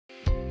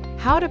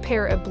How to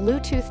pair a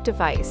Bluetooth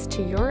device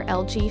to your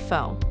LG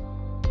phone.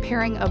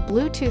 Pairing a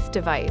Bluetooth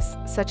device,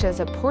 such as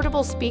a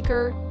portable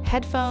speaker,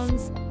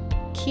 headphones,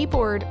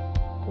 keyboard,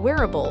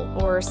 wearable,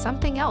 or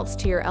something else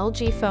to your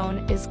LG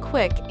phone is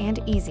quick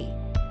and easy.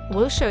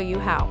 We'll show you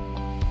how.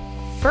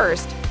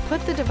 First,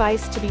 put the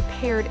device to be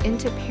paired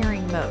into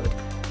pairing mode.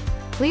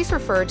 Please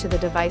refer to the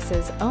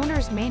device's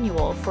owner's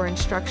manual for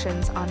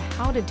instructions on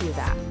how to do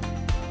that.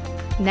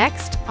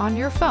 Next, on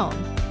your phone,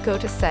 go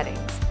to Settings.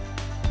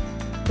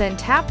 Then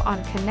tap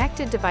on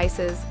Connected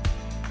Devices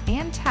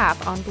and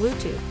tap on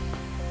Bluetooth.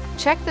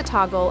 Check the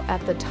toggle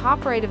at the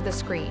top right of the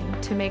screen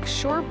to make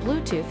sure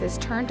Bluetooth is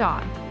turned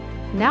on.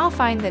 Now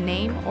find the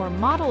name or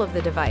model of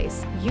the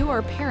device you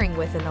are pairing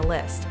with in the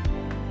list.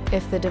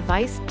 If the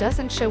device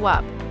doesn't show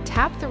up,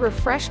 tap the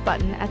refresh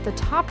button at the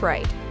top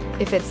right.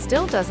 If it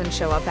still doesn't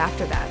show up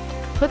after that,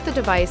 put the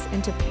device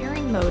into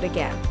pairing mode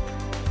again.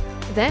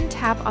 Then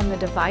tap on the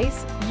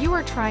device you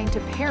are trying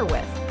to pair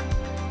with.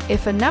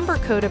 If a number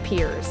code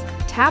appears,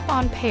 tap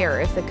on Pair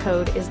if the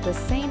code is the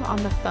same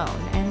on the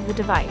phone and the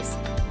device.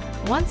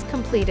 Once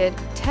completed,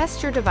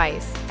 test your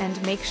device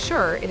and make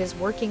sure it is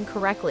working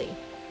correctly.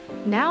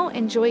 Now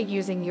enjoy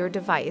using your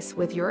device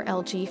with your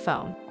LG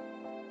phone.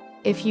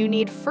 If you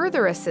need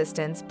further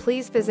assistance,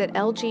 please visit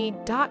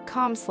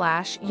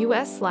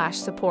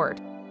lg.com/us/support.